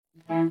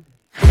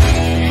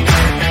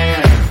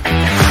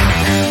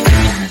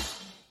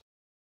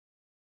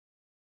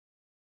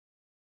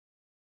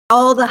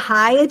All the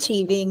high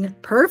achieving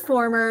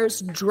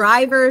performers,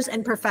 drivers,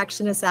 and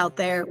perfectionists out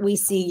there, we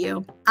see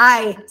you.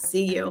 I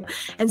see you.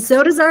 And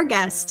so does our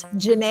guest,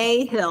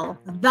 Janee Hill,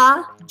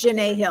 the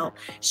Janee Hill.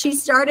 She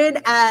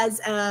started as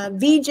a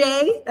VJ,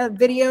 a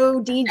video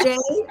DJ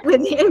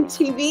with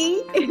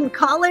MTV in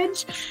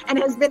college, and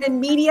has been in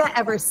media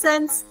ever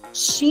since.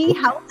 She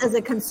helped as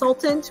a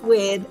consultant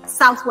with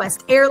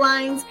Southwest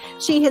Airlines.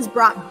 She has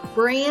brought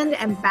brand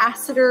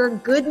ambassador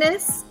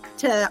goodness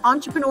to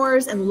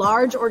entrepreneurs and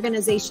large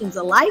organizations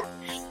alike.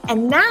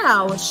 And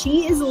now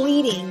she is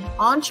leading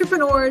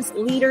entrepreneurs,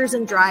 leaders,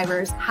 and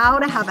drivers how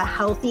to have a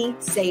healthy,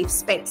 safe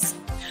space.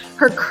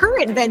 Her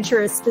current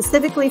venture is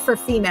specifically for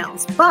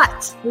females,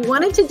 but we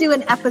wanted to do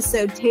an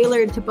episode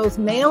tailored to both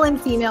male and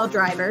female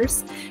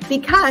drivers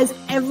because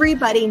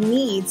everybody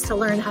needs to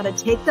learn how to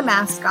take the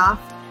mask off,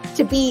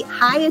 to be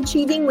high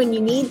achieving when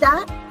you need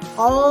that,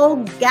 all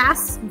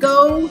gas,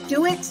 go,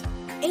 do it.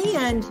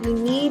 And you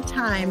need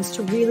times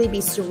to really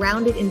be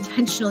surrounded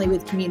intentionally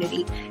with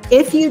community.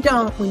 If you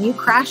don't, when you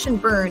crash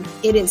and burn,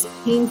 it is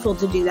painful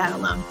to do that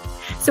alone.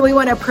 So we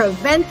want to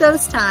prevent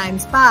those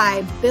times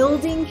by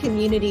building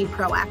community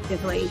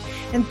proactively.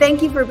 And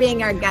thank you for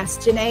being our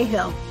guest, Janee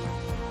Hill.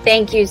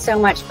 Thank you so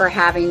much for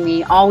having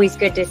me. Always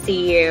good to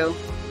see you.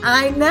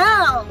 I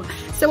know.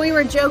 So we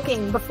were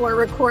joking before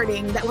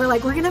recording that we're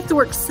going to have to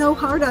work so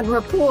hard on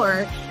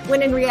rapport,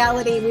 when in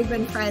reality, we've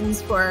been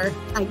friends for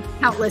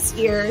countless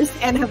years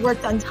and have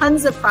worked on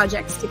tons of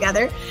projects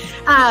together.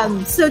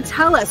 So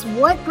tell us,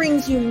 what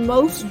brings you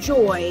most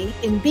joy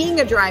in being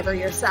a driver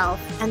yourself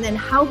and then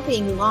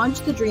helping launch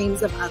the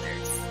dreams of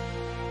others?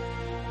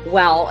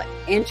 Well,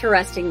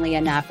 interestingly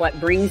enough, what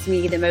brings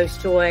me the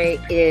most joy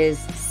is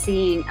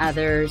seeing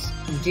others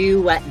do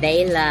what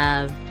they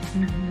love,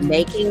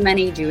 making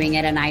money doing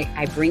it. And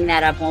I bring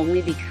that up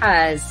only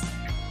because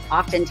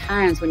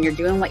oftentimes when you're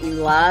doing what you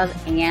love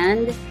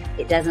and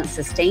it doesn't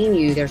sustain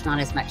you, there's not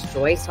as much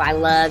joy. So I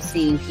love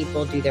seeing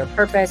people do their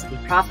purpose, be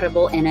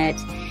profitable in it,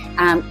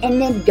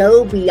 and then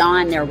go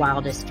beyond their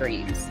wildest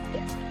dreams.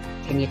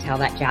 Can you tell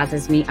that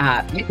jazzes me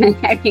up?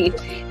 I mean,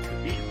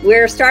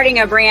 we're starting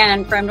a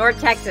brand from North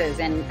Texas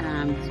and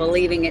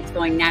believing it's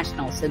going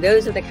national. So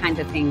those are the kinds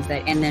of things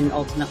that, and then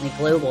ultimately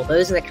global,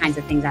 those are the kinds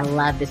of things I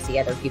love to see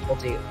other people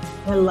do.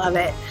 I love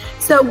it.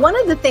 So one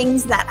of the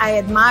things that I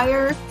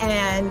admire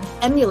and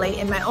emulate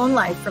in my own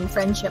life from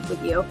friendship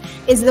with you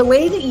is the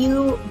way that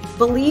you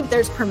believe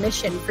there's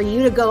permission for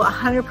you to go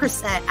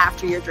 100%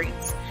 after your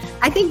dreams.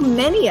 I think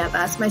many of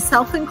us,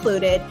 myself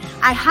included,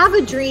 I have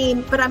a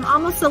dream, but I'm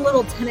almost a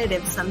little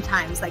tentative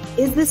sometimes.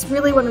 Is this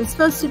really what I'm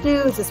supposed to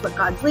do? Is this what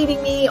God's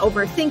leading me?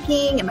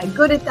 Overthinking? Am I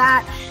good at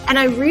that? And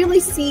I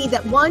really see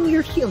that, one,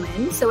 you're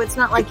human, so it's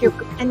not like you're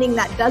pretending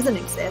that doesn't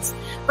exist.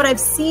 But I've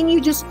seen you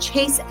just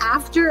chase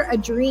after a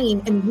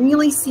dream and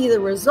really see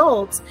the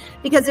results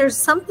because there's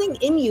something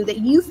in you that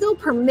you feel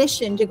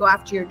permission to go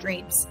after your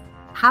dreams.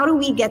 How do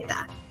we get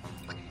that?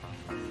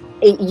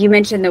 You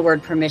mentioned the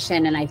word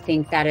permission, and I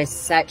think that is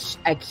such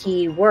a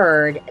key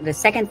word. The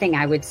second thing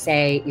I would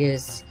say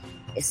is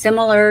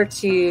similar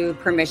to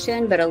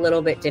permission, but a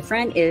little bit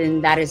different,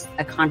 and that is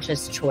a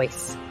conscious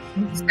choice.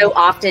 Mm-hmm. So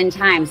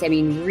oftentimes,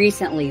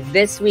 recently,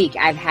 this week,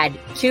 I've had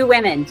 2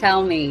 women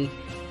tell me,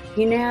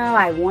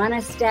 I want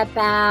to step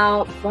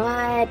out,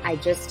 but I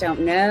just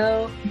don't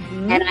know.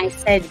 Mm-hmm. And I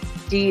said,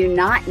 do you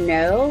not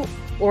know,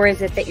 or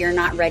is it that you're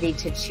not ready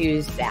to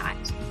choose that?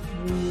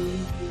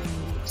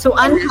 So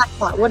unpack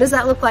what does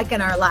that look like in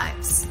our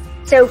lives?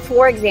 So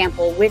for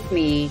example, with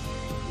me,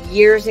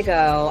 years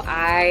ago,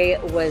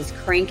 I was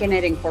cranking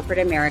it in corporate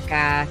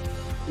America,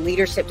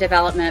 leadership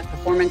development,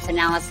 performance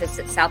analysis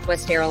at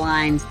Southwest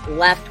Airlines,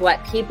 left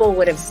what people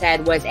would have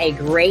said was a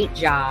great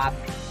job,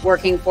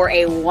 working for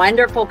a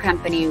wonderful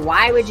company.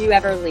 Why would you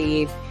ever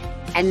leave?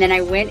 And then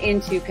I went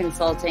into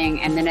consulting.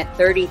 And then at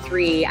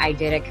 33, I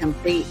did a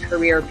complete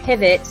career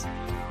pivot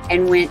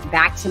and went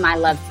back to my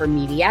love for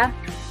media.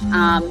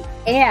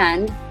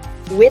 And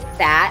with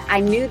that, I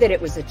knew that it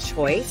was a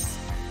choice.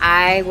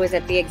 I was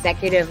at the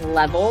executive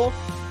level.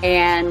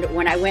 And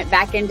when I went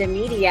back into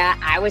media,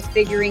 I was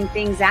figuring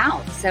things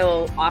out.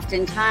 So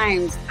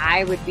oftentimes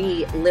I would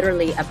be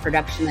literally a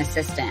production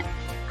assistant.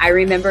 I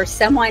remember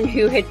someone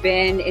who had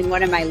been in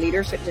one of my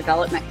leadership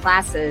development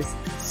classes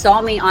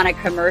saw me on a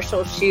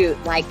commercial shoot,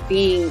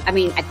 being,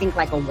 I think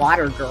like a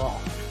water girl.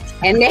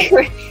 And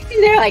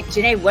they're like,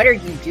 Janee, what are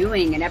you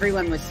doing? And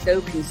everyone was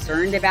so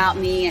concerned about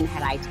me. And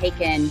had I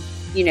taken,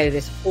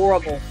 this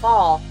horrible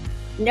fall?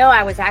 No,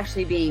 I was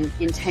actually being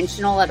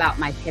intentional about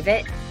my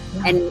pivot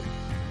and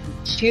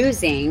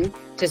choosing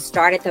to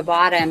start at the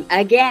bottom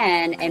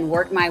again and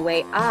work my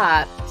way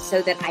up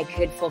so that I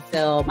could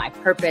fulfill my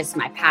purpose,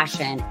 my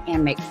passion,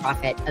 and make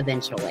profit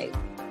eventually.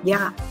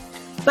 Yeah.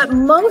 But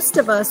most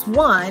of us,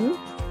 one,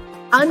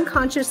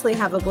 unconsciously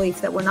have a belief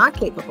that we're not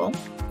capable.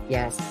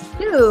 Yes.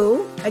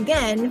 2,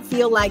 again,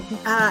 feel like,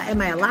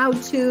 am I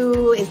allowed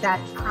to? Is that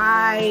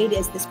pride?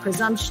 Is this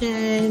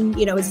presumption?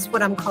 Is this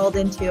what I'm called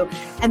into?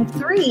 And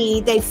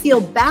 3, they feel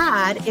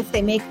bad if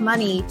they make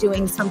money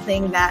doing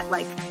something that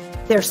like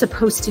they're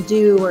supposed to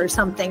do or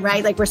something,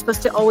 right? Like we're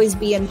supposed to always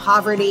be in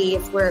poverty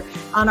if we're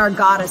on our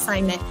God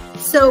assignment.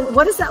 So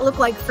what does that look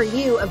like for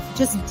you of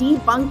just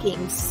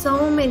debunking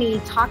so many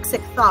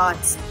toxic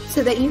thoughts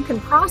so that you can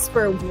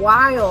prosper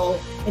while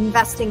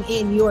investing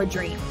in your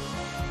dream?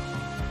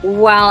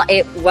 Well,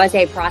 it was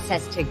a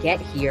process to get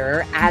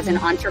here. As an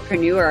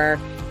entrepreneur,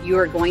 you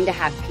are going to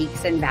have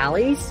peaks and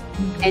valleys.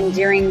 Mm-hmm. And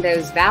during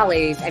those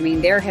valleys,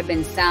 there have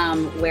been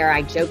some where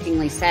I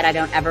jokingly said, I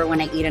don't ever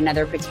want to eat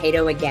another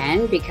potato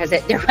again because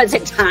there was a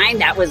time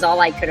that was all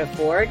I could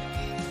afford.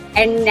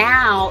 And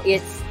now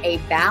it's a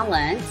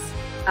balance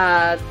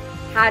of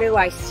how do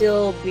I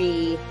still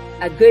be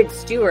a good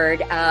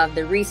steward of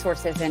the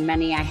resources and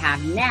money I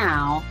have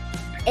now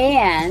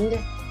and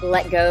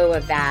let go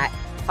of that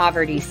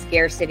poverty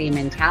scarcity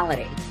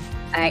mentality.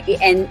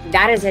 And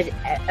that is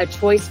a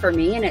choice for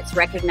me, and it's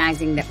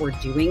recognizing that we're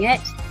doing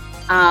it.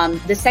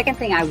 The second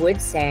thing I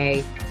would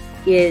say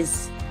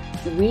is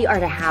we are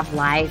to have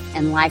life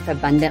and life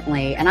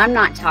abundantly. And I'm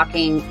not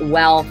talking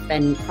wealth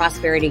and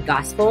prosperity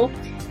gospel.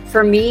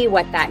 For me,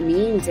 what that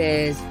means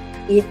is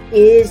it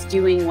is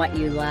doing what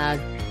you love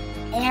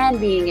and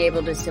being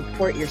able to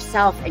support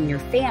yourself and your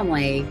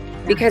family.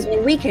 Because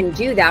when we can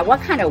do that,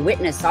 what kind of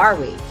witness are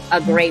we?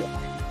 A great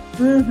one.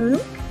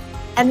 Mm-hmm.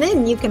 And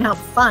then you can help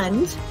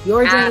fund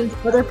your dreams,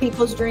 other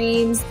people's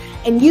dreams.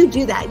 And you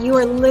do that. You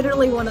are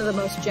literally one of the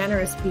most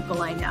generous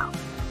people I know.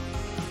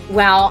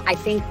 Well, I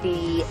think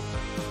the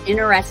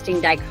interesting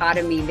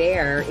dichotomy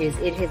there is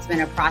it has been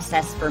a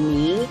process for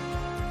me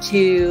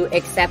to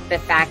accept the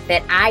fact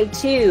that I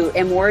too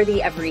am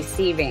worthy of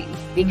receiving.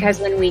 Because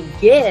when we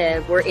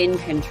give, we're in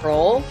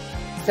control.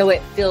 So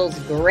it feels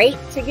great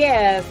to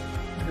give.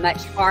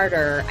 Much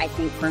harder, I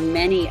think, for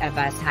many of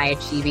us high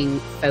achieving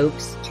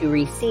folks to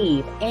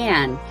receive.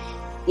 And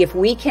if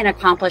we can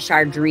accomplish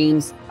our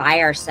dreams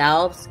by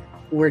ourselves,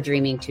 we're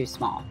dreaming too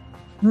small.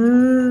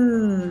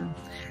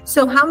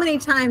 So how many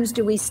times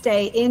do we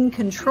stay in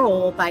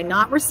control by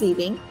not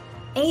receiving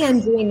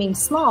and dreaming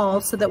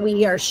small so that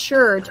we are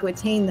sure to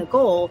attain the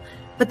goal?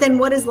 But then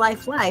what is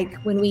life like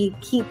when we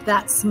keep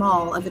that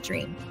small of a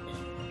dream?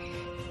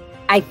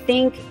 I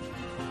think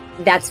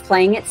that's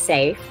playing it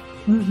safe.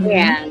 Mm-hmm.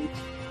 And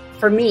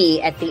for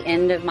me, at the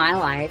end of my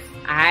life,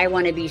 I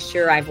want to be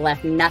sure I've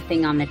left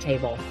nothing on the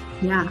table.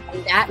 Yeah.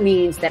 And that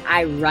means that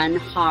I run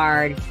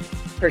hard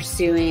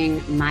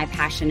pursuing my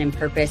passion and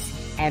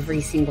purpose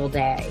every single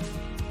day.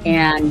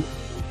 And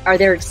are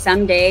there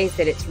some days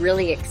that it's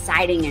really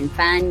exciting and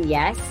fun?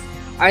 Yes.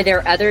 Are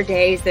there other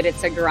days that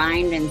it's a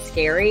grind and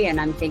scary?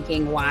 And I'm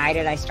thinking, why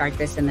did I start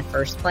this in the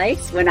first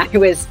place when I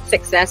was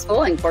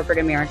successful in corporate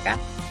America?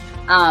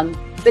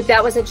 But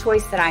that was a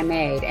choice that I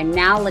made. And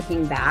now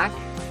looking back,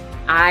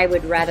 I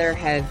would rather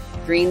have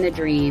dreamed the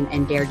dream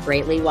and dared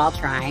greatly while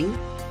trying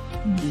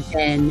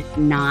than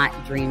not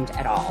dreamed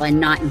at all and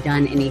not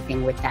done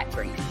anything with that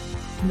dream.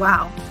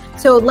 Wow.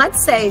 So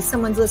let's say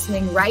someone's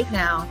listening right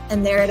now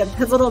and they're at a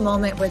pivotal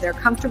moment where they're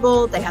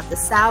comfortable, they have the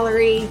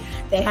salary,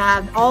 they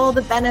have all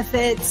the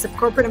benefits of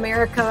corporate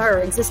America or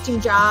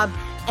existing job,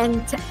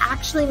 and to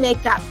actually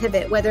make that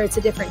pivot, whether it's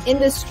a different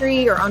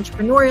industry or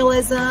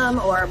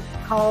entrepreneurialism or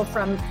call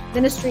from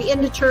ministry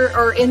into church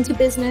or into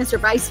business or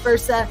vice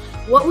versa,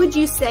 what would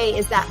you say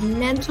is that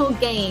mental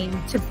game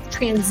to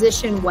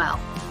transition well?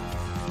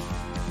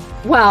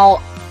 Well,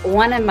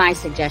 one of my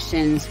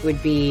suggestions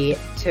would be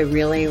to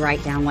really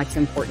write down what's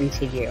important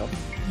to you.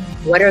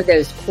 What are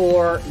those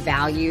core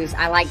values?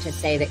 I like to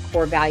say that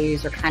core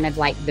values are kind of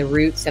like the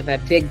roots of a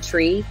big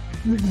tree.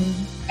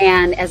 Mm-hmm.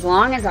 And as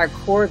long as our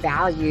core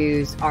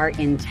values are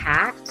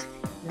intact,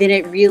 then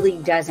it really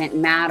doesn't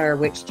matter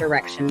which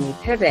direction we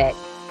pivot.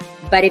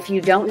 But if you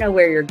don't know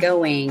where you're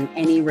going,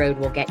 any road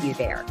will get you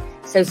there.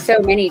 So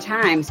many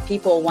times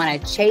people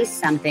want to chase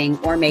something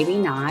or maybe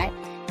not,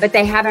 but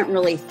they haven't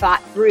really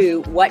thought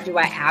through what do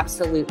I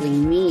absolutely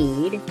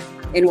need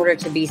in order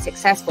to be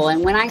successful.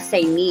 And when I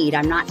say need,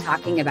 I'm not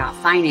talking about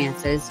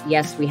finances.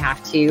 Yes, we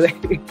have to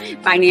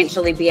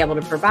financially be able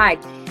to provide,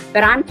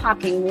 but I'm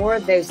talking more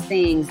of those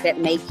things that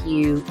make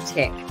you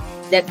tick,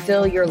 that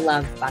fill your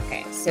love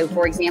bucket. So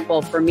for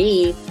example, for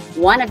me,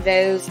 one of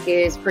those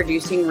is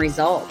producing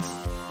results.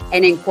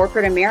 And in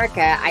corporate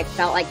America, I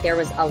felt like there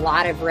was a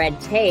lot of red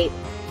tape,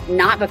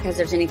 not because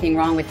there's anything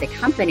wrong with the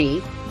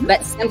company,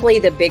 but simply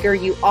the bigger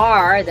you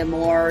are, the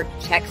more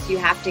checks you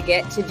have to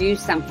get to do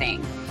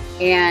something.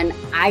 And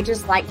I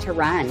just like to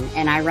run,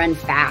 and I run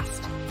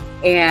fast.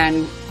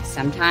 And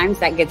sometimes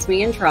that gets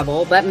me in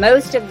trouble, but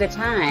most of the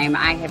time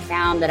I have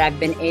found that I've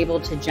been able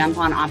to jump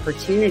on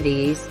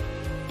opportunities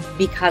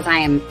because I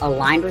am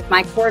aligned with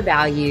my core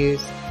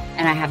values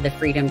and I have the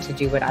freedom to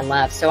do what I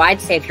love. So I'd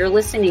say if you're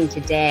listening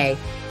today,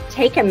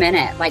 take a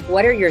minute. Like,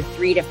 what are your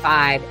 3 to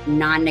 5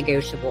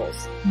 non-negotiables?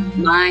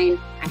 Mm-hmm. Mine,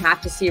 I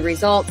have to see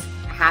results.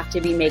 I have to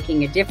be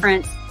making a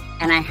difference.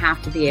 and I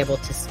have to be able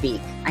to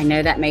speak. I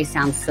know that may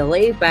sound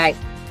silly, but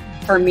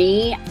for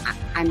me,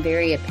 I'm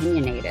very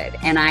opinionated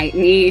and I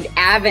need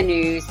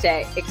avenues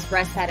to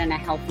express that in a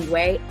healthy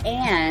way,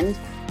 and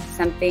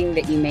something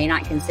that you may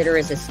not consider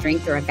as a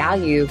strength or a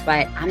value,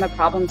 but I'm a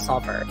problem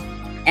solver.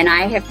 And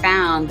I have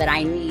found that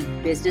I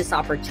need business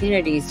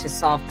opportunities to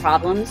solve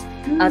problems.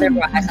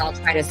 Otherwise, I'll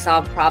try to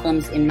solve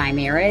problems in my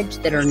marriage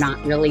that are not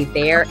really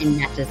there, and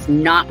that does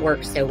not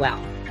work so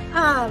well.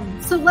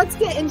 So let's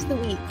get into the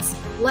weeds.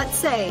 Let's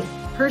say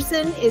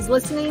person is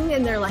listening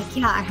and they're like,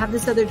 yeah, I have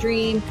this other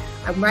dream.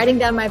 I'm writing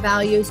down my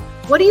values.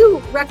 What do you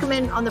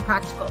recommend on the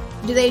practical?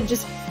 Do they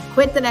just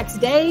quit the next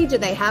day? Do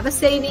they have a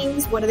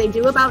savings? What do they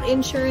do about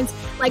insurance?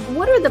 Like,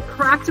 what are the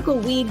practical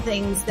weed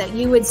things that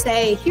you would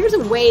say, here's a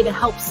way to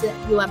help set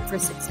you up for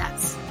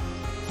success?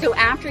 So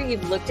after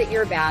you've looked at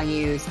your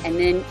values, and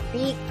then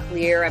be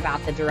clear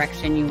about the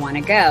direction you want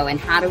to go, and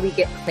how do we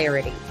get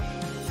clarity?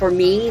 For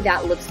me,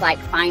 that looks like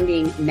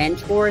finding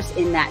mentors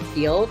in that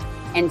field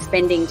and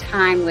spending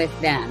time with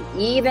them.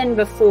 Even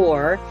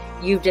before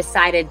you've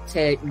decided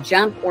to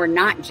jump or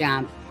not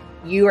jump,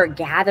 you are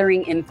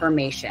gathering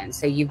information.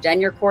 So you've done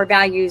your core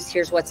values.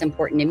 Here's what's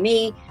important to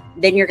me.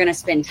 Then you're going to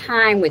spend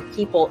time with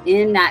people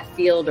in that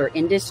field or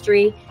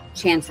industry.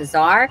 Chances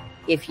are,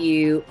 if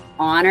you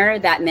honor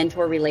that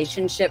mentor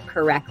relationship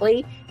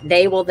correctly,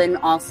 they will then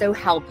also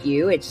help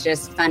you. It's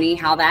just funny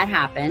how that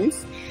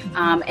happens.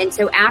 And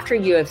so after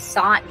you have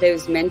sought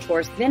those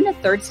mentors, then the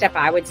third step,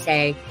 I would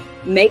say,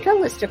 make a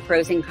list of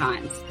pros and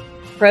cons.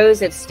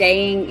 Pros of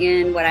staying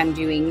in what I'm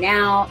doing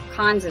now,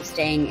 cons of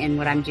staying in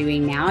what I'm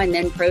doing now, and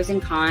then pros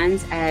and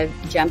cons of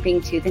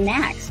jumping to the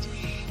next.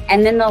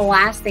 And then the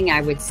last thing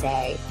I would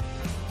say,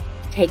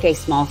 take a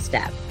small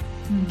step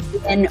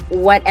in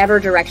whatever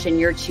direction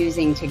you're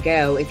choosing to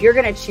go. If you're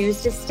going to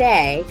choose to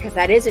stay, because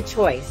that is a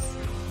choice,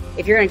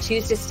 if you're going to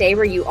choose to stay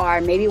where you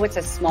are, maybe what's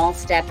a small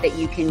step that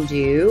you can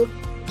do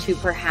to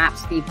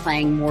perhaps be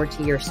playing more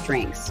to your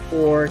strengths,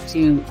 or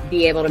to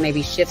be able to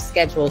maybe shift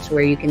schedule to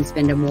where you can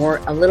spend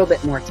a little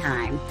bit more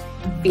time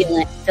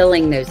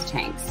filling those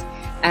tanks.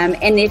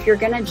 And if you're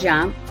going to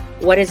jump,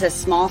 what is a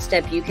small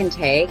step you can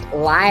take,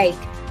 like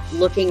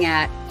looking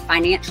at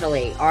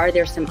financially, are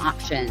there some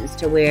options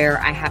to where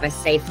I have a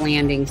safe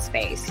landing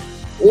space?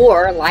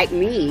 Or like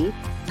me,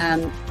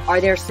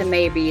 are there some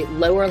maybe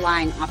lower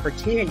lying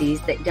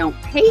opportunities that don't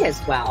pay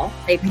as well,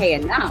 they pay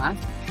enough,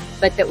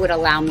 but that would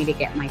allow me to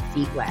get my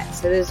feet wet?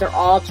 So those are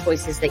all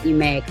choices that you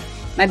make.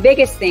 My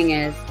biggest thing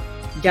is,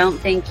 don't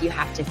think you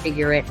have to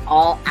figure it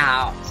all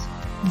out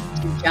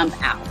to jump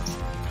out.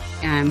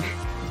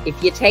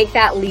 If you take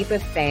that leap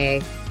of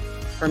faith,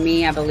 for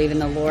me, I believe in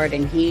the Lord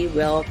and He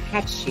will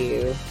catch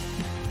you.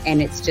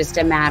 And it's just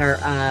a matter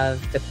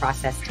of the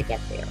process to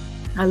get there.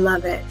 I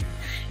love it.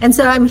 And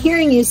so I'm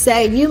hearing you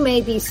say you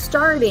may be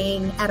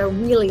starting at a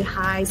really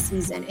high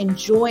season,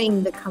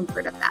 enjoying the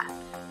comfort of that.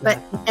 But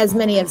as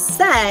many have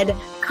said,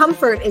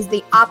 comfort is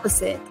the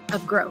opposite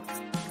of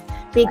growth,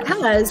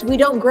 because we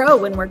don't grow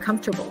when we're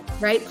comfortable,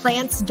 right?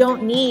 Plants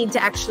don't need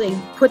to actually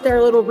put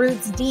their little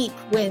roots deep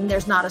when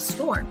there's not a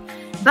storm.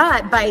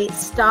 But by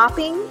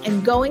stopping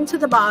and going to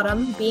the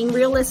bottom, being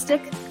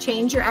realistic,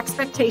 change your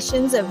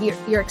expectations of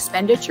your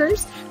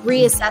expenditures,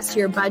 reassess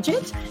your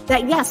budget,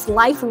 that yes,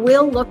 life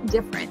will look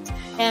different.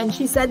 And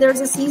she said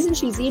there's a season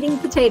she's eating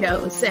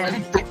potatoes,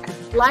 and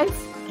life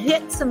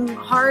hit some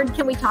hard.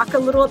 Can we talk a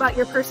little about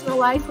your personal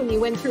life when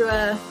you went through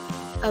a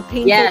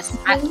painful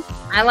season?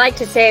 I like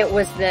to say it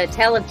was the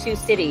tale of two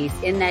cities,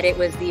 in that it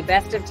was the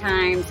best of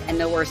times and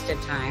the worst of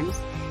times.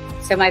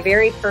 So my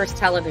very first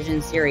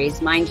television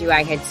series, mind you,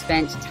 I had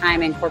spent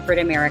time in corporate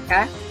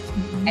America,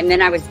 and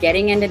then I was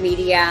getting into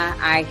media.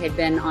 I had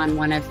been on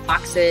one of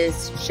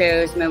Fox's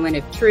shows, Moment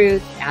of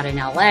Truth, out in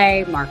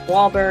LA, Mark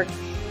Wahlberg,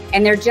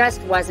 and there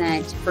just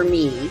wasn't, for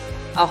me,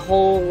 a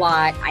whole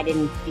lot. I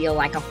didn't feel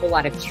like a whole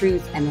lot of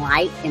truth and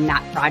light in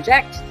that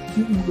project.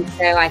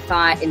 So I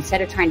thought,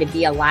 instead of trying to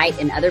be a light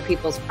in other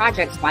people's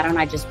projects, why don't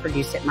I just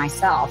produce it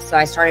myself? So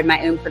I started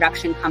my own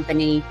production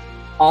company.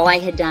 All I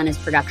had done is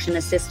production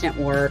assistant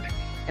work.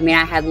 I mean,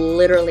 I had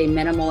literally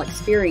minimal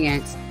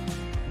experience,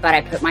 but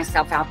I put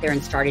myself out there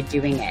and started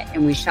doing it.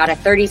 And we shot a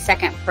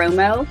 30-second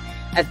promo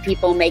of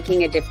people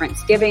making a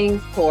difference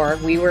giving tour.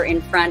 We were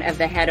in front of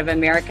the head of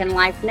American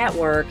Life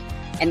Network,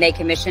 and they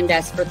commissioned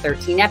us for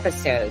 13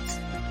 episodes.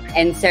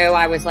 And so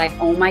I was like,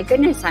 oh my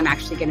goodness, I'm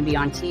actually going to be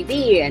on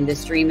TV, and the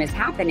stream is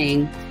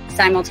happening.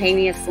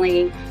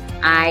 Simultaneously,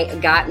 I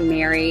got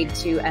married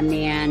to a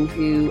man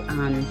who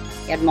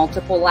had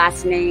multiple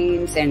last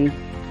names, and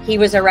he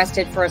was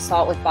arrested for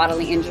assault with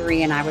bodily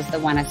injury, and I was the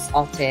one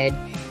assaulted.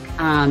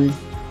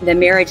 The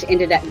marriage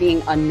ended up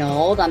being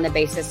annulled on the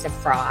basis of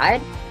fraud.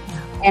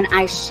 And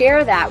I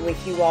share that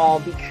with you all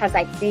because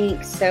I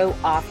think so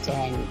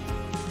often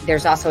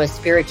there's also a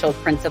spiritual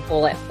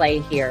principle at play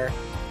here,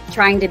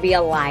 trying to be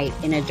a light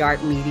in a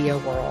dark media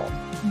world.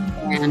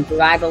 And do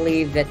I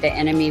believe that the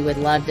enemy would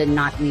love to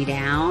knock me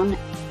down?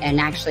 And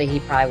actually, he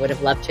probably would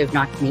have loved to have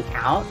knocked me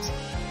out.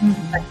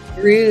 But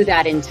through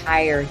that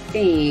entire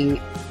thing,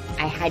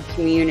 I had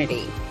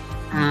community.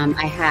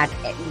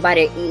 But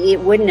it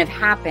wouldn't have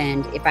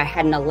happened if I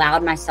hadn't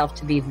allowed myself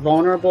to be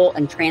vulnerable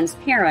and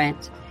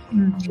transparent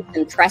to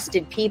some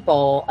trusted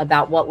people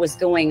about what was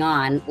going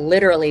on,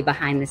 literally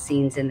behind the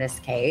scenes in this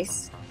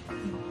case,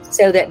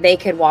 so that they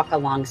could walk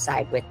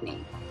alongside with me.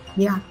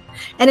 Yeah.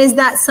 And is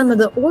that some of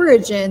the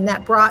origin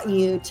that brought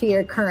you to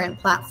your current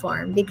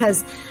platform?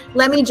 Because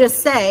let me just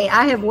say,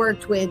 I have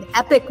worked with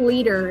epic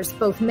leaders,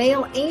 both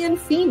male and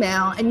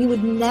female, and you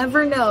would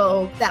never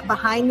know that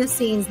behind the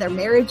scenes, their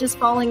marriage is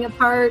falling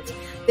apart.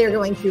 They're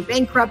going through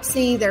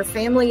bankruptcy. Their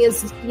family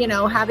is,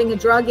 having a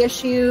drug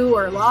issue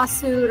or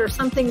lawsuit or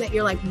something that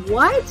you're like,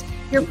 what?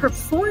 You're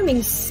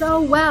performing so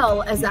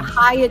well as a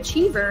high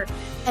achiever.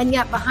 And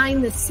yet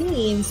behind the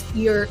scenes,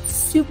 you're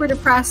super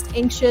depressed,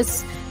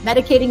 anxious,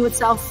 medicating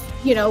with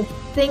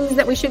things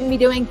that we shouldn't be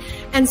doing.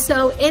 And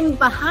so in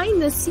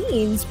behind the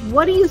scenes,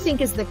 what do you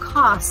think is the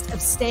cost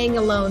of staying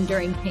alone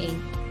during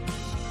pain?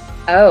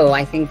 Oh,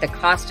 I think the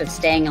cost of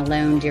staying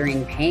alone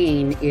during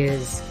pain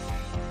is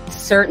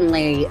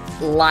certainly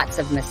lots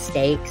of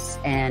mistakes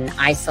and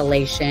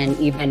isolation,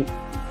 even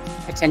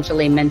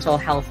potentially mental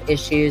health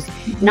issues,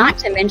 not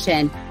to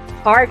mention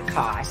hard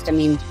cost. I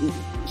mean,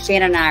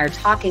 Shannon and I are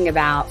talking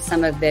about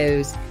some of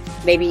those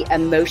maybe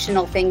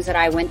emotional things that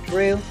I went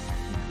through.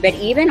 But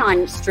even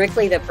on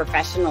strictly the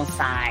professional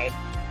side,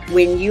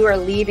 when you are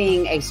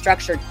leaving a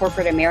structured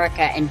corporate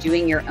America and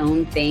doing your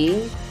own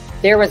thing,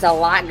 there was a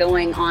lot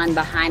going on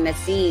behind the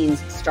scenes,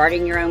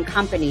 starting your own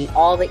company,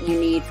 all that you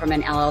need from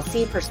an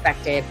LLC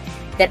perspective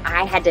that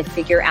I had to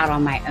figure out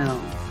on my own.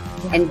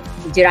 Yeah.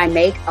 And did I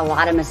make a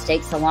lot of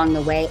mistakes along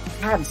the way?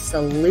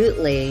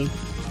 Absolutely.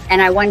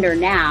 And I wonder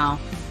now,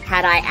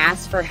 had I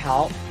asked for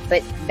help?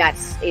 But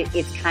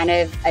it's kind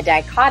of a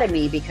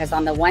dichotomy, because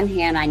on the one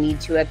hand, I need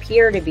to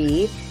appear to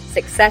be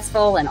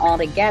successful and all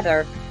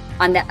together.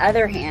 On the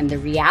other hand, the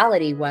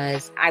reality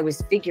was I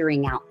was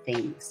figuring out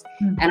things.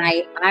 Mm-hmm.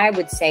 And I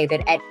would say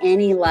that at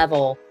any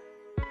level,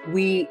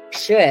 we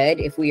should,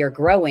 if we are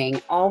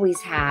growing,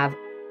 always have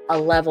a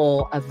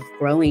level of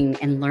growing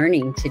and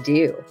learning to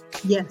do.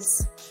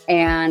 Yes.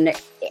 And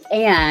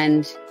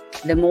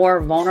the more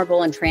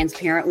vulnerable and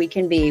transparent we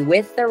can be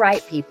with the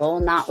right people,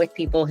 not with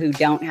people who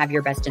don't have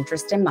your best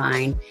interest in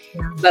mind,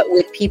 but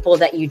with people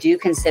that you do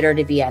consider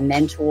to be a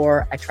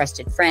mentor, a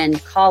trusted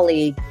friend,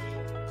 colleague,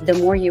 the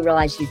more you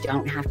realize you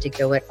don't have to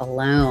go it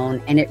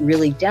alone. And it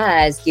really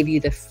does give you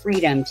the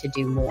freedom to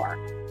do more.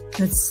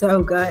 That's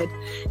so good.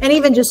 And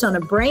even just on a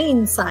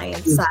brain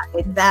science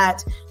side,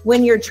 that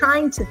when you're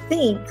trying to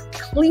think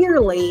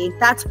clearly,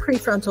 that's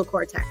prefrontal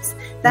cortex.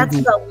 That's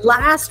the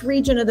last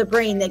region of the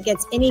brain that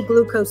gets any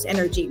glucose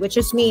energy, which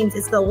just means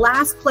it's the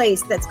last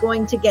place that's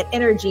going to get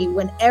energy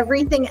when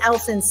everything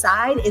else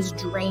inside is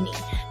draining.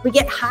 We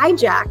get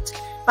hijacked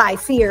by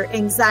fear,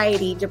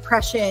 anxiety,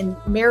 depression,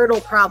 marital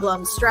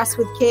problems, stress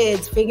with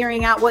kids,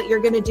 figuring out what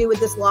you're going to do with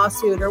this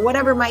lawsuit or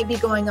whatever might be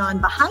going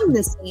on behind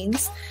the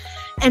scenes.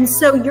 And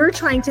so you're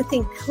trying to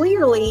think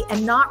clearly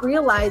and not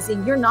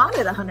realizing you're not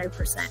at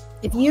 100%.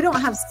 If you don't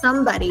have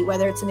somebody,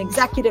 whether it's an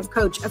executive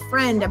coach, a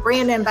friend, a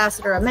brand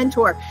ambassador, a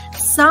mentor,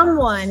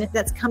 someone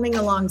that's coming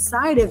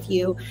alongside of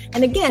you.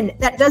 And again,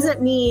 that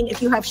doesn't mean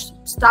if you have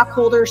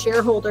stockholders,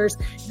 shareholders,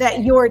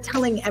 that you're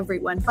telling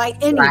everyone by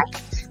any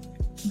means.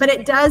 But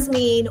it does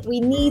mean we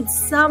need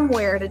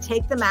somewhere to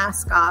take the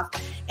mask off.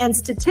 And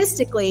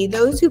statistically,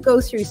 those who go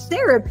through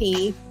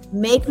therapy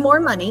make more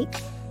money.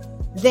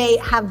 They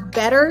have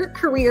better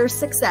career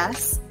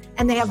success,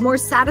 and they have more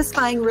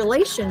satisfying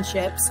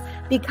relationships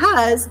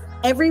because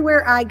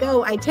everywhere I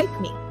go, I take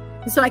me.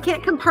 So I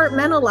can't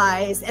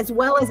compartmentalize as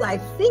well as I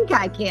think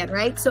I can,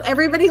 right? So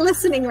everybody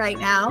listening right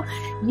now,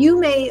 you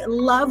may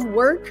love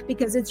work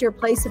because it's your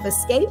place of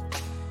escape,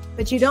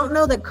 but you don't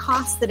know the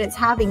cost that it's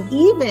having,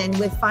 even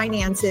with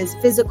finances,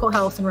 physical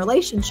health, and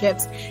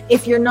relationships,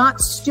 if you're not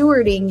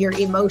stewarding your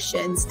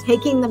emotions,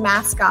 taking the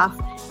mask off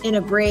in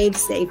a brave,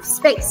 safe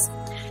space.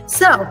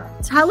 So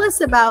tell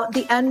us about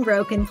the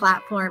Unbroken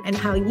platform and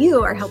how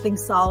you are helping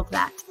solve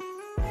that.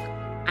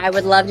 I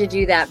would love to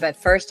do that, but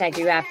first I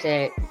do have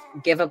to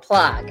give a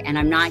plug, and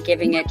I'm not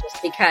giving it just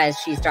because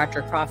she's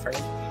Dr. Crawford.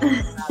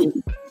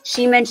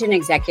 She mentioned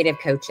executive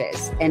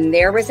coaches, and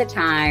there was a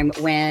time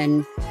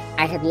when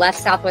I had left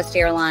Southwest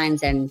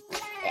Airlines and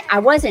I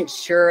wasn't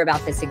sure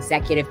about this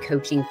executive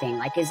coaching thing.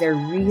 Like, is there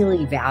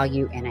really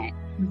value in it?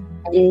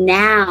 And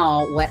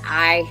now what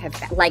I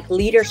have, like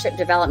leadership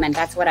development,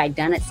 that's what I'd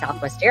done at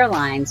Southwest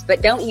Airlines.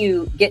 But don't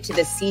you get to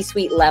the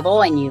C-suite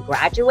level and you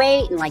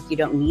graduate and like you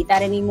don't need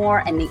that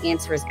anymore? And the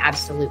answer is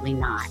absolutely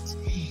not.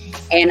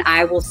 And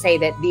I will say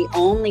that the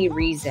only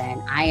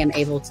reason I am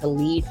able to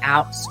lead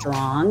out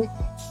strong,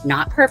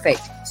 not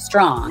perfect,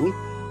 strong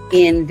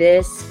in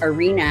this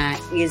arena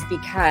is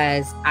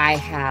because I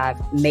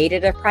have made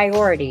it a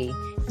priority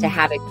to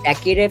have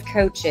executive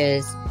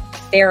coaches,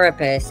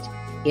 therapists,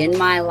 in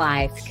my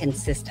life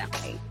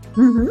consistently.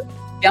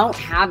 Don't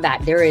have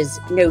that. There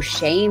is no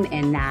shame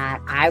in that.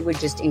 I would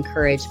just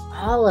encourage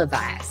all of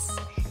us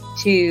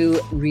to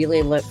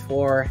really look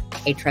for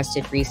a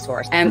trusted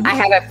resource. I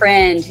have a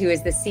friend who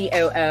is the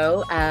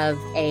COO of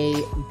a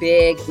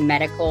big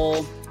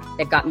medical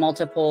that got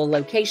multiple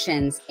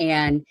locations,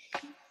 and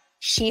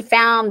she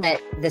found that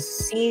the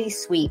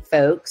C-suite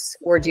folks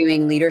were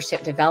doing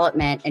leadership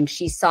development, and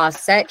she saw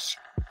such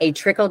a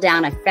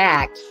trickle-down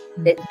effect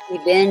that she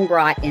then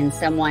brought in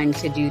someone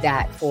to do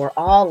that for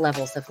all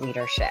levels of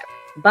leadership.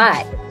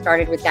 But it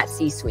started with that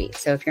C-suite.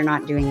 So if you're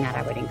not doing that,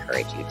 I would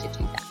encourage you to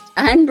do that.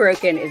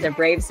 Unbroken is a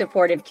brave,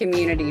 supportive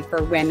community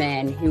for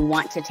women who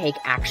want to take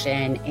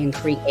action and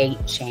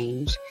create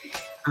change.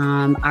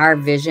 Our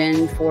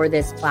vision for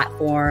this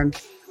platform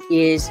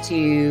is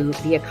to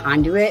be a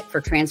conduit for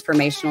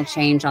transformational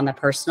change on the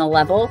personal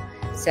level.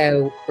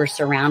 So we're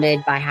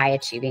surrounded by high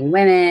achieving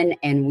women,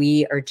 and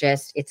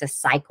it's a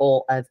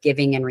cycle of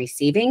giving and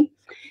receiving.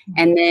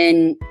 And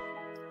then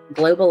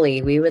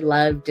globally, we would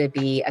love to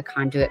be a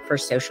conduit for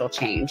social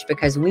change,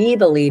 because we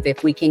believe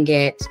if we can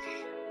get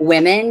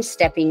women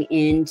stepping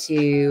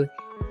into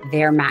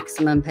their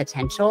maximum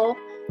potential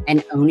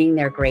and owning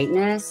their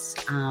greatness,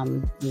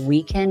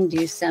 we can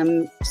do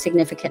some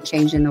significant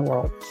change in the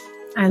world.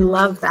 I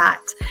love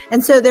that.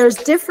 And so there's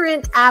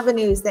different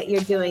avenues that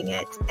you're doing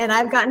it. And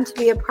I've gotten to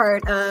be a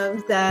part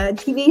of the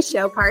TV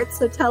show part.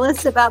 So tell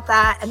us about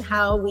that and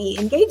how we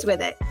engage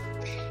with it.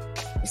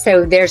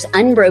 So there's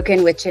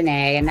Unbroken with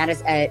Janee, and that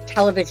is a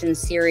television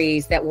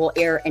series that will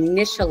air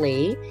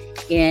initially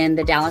in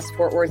the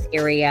Dallas-Fort Worth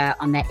area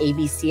on the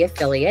ABC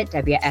affiliate,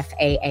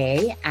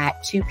 WFAA,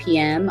 at 2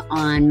 p.m.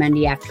 on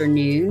Monday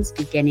afternoons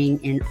beginning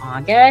in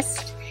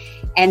August.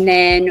 And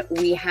then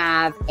we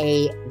have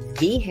a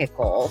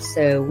vehicle.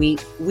 So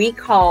we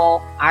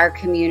call our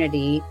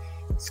community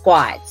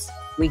squads.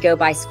 We go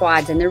by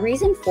squads. And the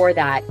reason for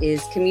that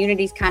is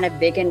community's kind of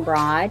big and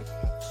broad.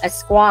 A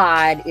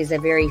squad is a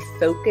very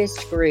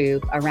focused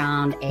group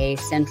around a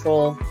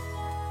central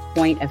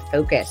point of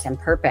focus and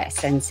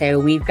purpose. And so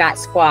we've got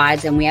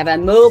squads, and we have a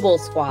mobile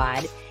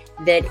squad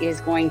that is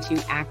going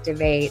to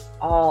activate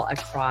all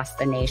across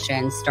the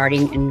nation,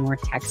 starting in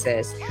North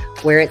Texas,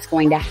 where it's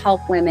going to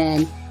help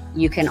women.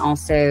 You can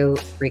also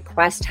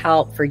request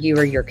help for you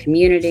or your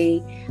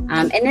community.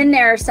 And then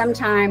there are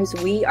sometimes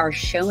we are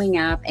showing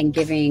up and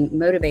giving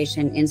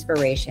motivation,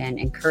 inspiration,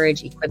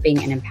 encourage,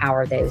 equipping, and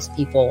empower those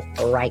people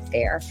right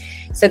there.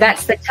 So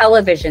that's the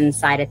television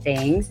side of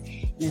things.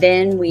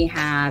 Then we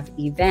have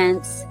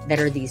events that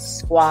are these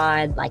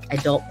squad, like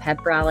adult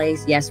pep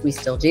rallies. Yes, we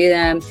still do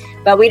them,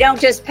 but we don't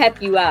just pep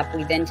you up.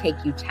 We then take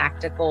you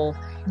tactical.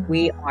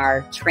 We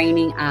are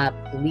training up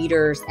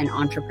leaders and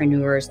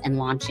entrepreneurs and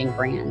launching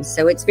brands.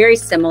 So it's very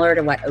similar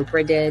to what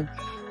Oprah did,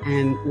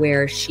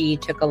 where she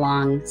took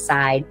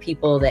alongside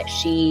people that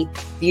she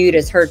viewed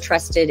as her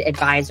trusted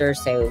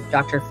advisors. So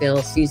Dr.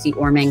 Phil, Susie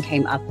Orman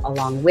came up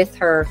along with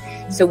her.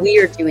 So we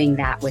are doing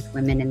that with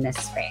women in this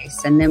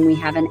space. And then we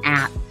have an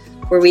app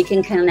where we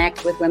can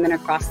connect with women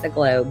across the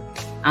globe.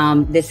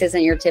 This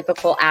isn't your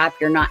typical app.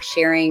 You're not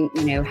sharing,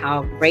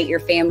 how great your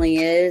family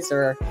is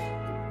or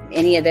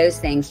any of those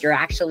things. You're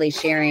actually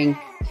sharing,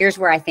 here's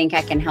where I think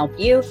I can help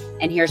you,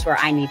 and here's where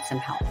I need some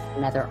help,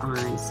 another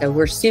on. So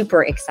we're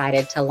super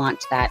excited to launch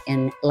that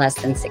in less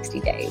than 60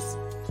 days.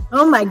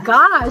 Oh my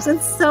gosh,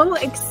 that's so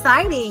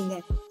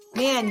exciting.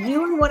 Man,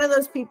 you are one of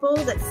those people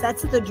that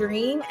sets the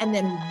dream and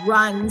then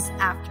runs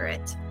after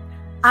it.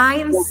 I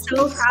am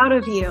so proud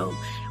of you.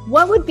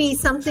 What would be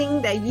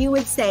something that you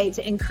would say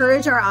to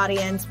encourage our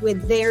audience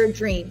with their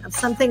dream of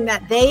something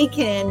that they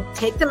can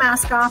take the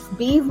mask off,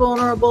 be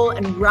vulnerable,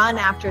 and run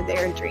after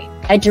their dream?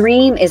 A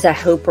dream is a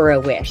hope or a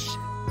wish.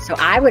 So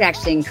I would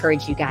actually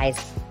encourage you guys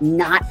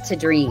not to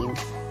dream,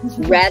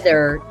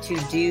 rather to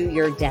do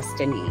your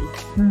destiny.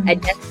 A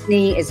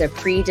destiny is a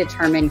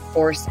predetermined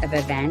course of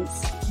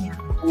events.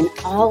 And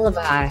all of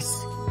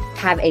us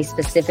have a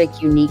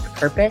specific, unique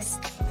purpose.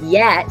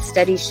 Yet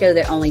studies show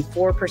that only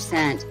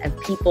 4% of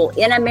people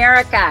in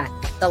America,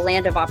 the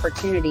land of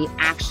opportunity,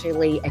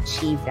 actually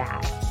achieve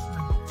that.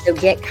 So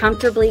get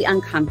comfortably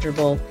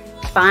uncomfortable,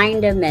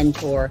 find a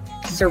mentor,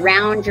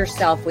 surround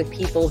yourself with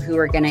people who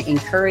are going to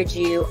encourage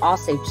you,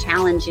 also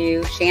challenge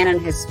you. Shannon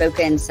has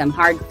spoken some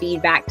hard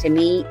feedback to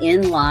me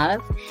in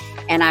love.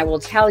 And I will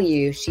tell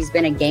you, she's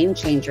been a game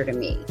changer to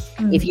me.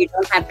 If you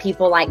don't have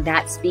people like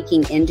that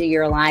speaking into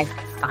your life,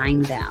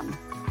 find them.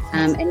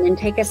 And then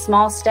take a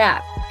small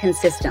step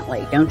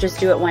consistently. Don't just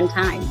do it one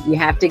time. You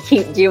have to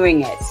keep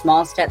doing it.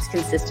 Small steps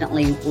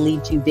consistently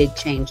lead to big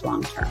change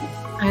long term.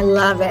 I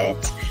love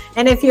it.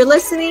 And if you're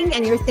listening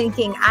and you're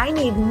thinking, I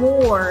need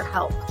more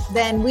help,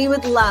 then we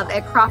would love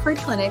at Crawford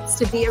Clinics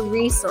to be a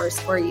resource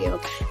for you.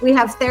 We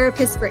have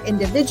therapists for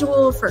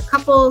individuals, for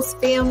couples,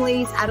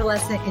 families,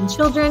 adolescent, and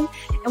children.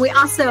 And we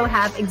also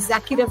have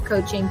executive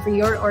coaching for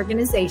your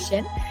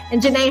organization.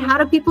 And Janee, how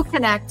do people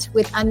connect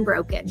with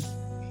Unbroken?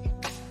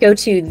 Go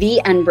to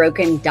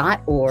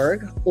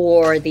theunbroken.org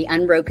or the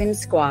Unbroken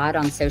Squad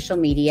on social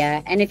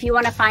media. And if you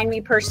want to find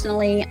me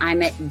personally,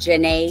 I'm at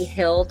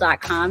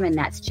janeehill.com, and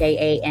that's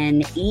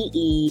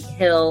JANEE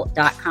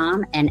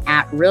Hill.com, and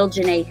at Real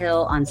Janee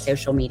Hill on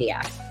social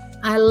media.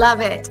 I love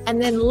it.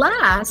 And then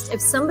last,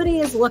 if somebody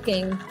is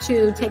looking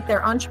to take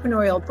their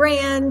entrepreneurial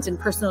brand and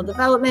personal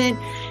development,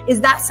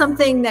 is that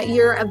something that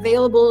you're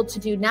available to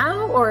do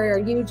now, or are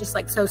you just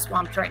like so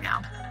swamped right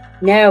now?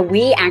 No,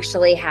 we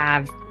actually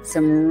have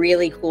some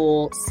really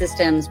cool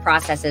systems,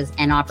 processes,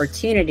 and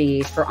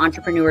opportunities for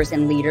entrepreneurs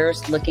and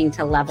leaders looking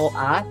to level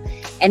up.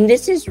 And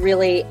this is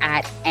really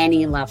at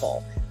any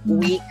level.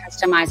 We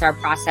customize our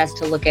process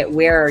to look at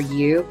where are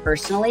you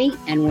personally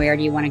and where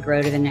do you want to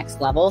grow to the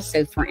next level.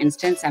 So for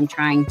instance, I'm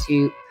trying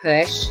to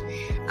push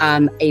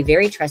a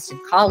very trusted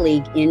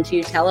colleague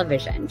into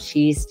television.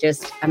 She's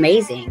just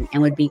amazing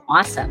and would be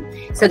awesome.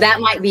 So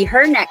that might be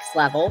her next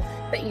level,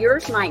 but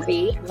yours might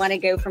be want to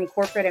go from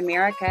corporate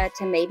America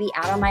to maybe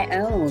out on my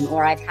own,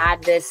 or I've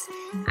had this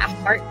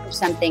heart for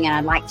something and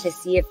I'd like to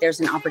see if there's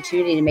an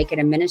opportunity to make it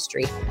a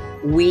ministry.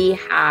 We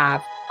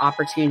have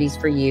opportunities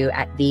for you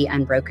at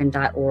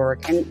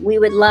theunbroken.org. And we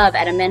would love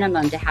at a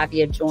minimum to have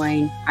you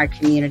join our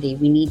community.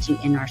 We need you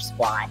in our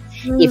squad.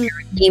 If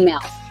you're a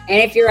female, and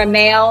if you're a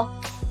male,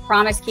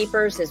 Promise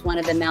Keepers is one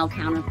of the male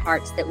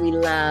counterparts that we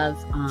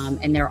love.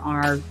 And there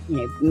are,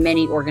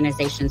 many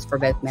organizations for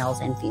both males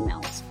and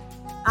females.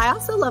 I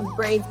also love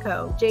Brave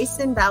Co.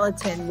 Jason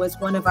Valentin was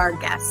one of our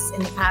guests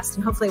in the past,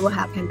 and hopefully we'll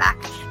have him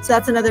back. So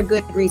that's another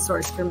good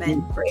resource for men,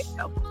 Brave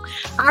Co.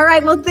 All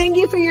right. Well, thank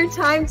you for your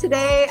time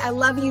today. I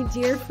love you,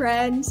 dear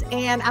friend.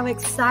 And I'm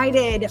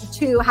excited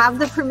to have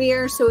the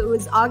premiere. So it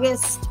was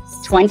August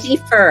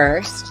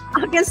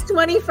 21st. August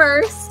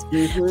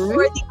 21st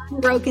for the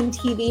Unbroken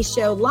TV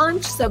show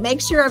launch. So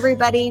make sure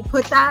everybody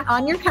put that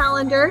on your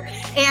calendar.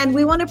 And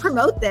we want to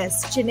promote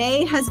this.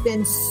 Janee has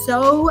been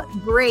so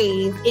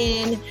brave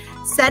in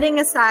setting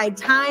aside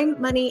time,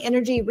 money,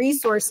 energy,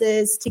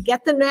 resources to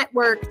get the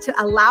network to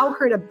allow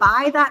her to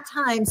buy that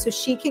time so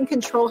she can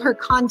control her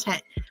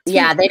content.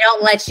 Yeah, they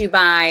don't let you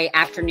buy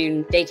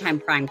afternoon, daytime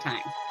prime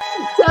time.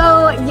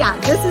 So yeah,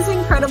 this is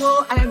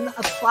incredible. I'm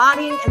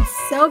applauding and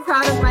so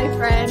proud of my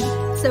friend.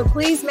 So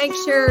please make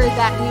sure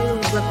that you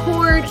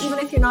record, even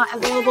if you're not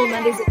available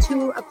Mondays at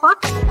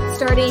 2:00,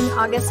 starting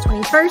August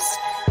 21st,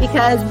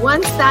 because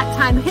once that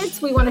time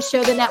hits, we want to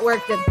show the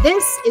network that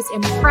this is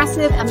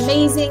impressive,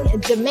 amazing,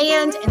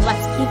 demand, and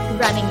let's keep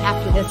running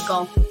after this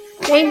goal.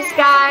 Thanks,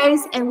 guys,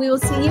 and we will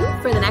see you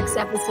for the next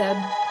episode.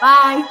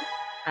 Bye.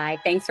 Hi,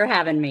 thanks for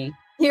having me.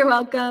 You're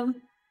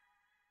welcome.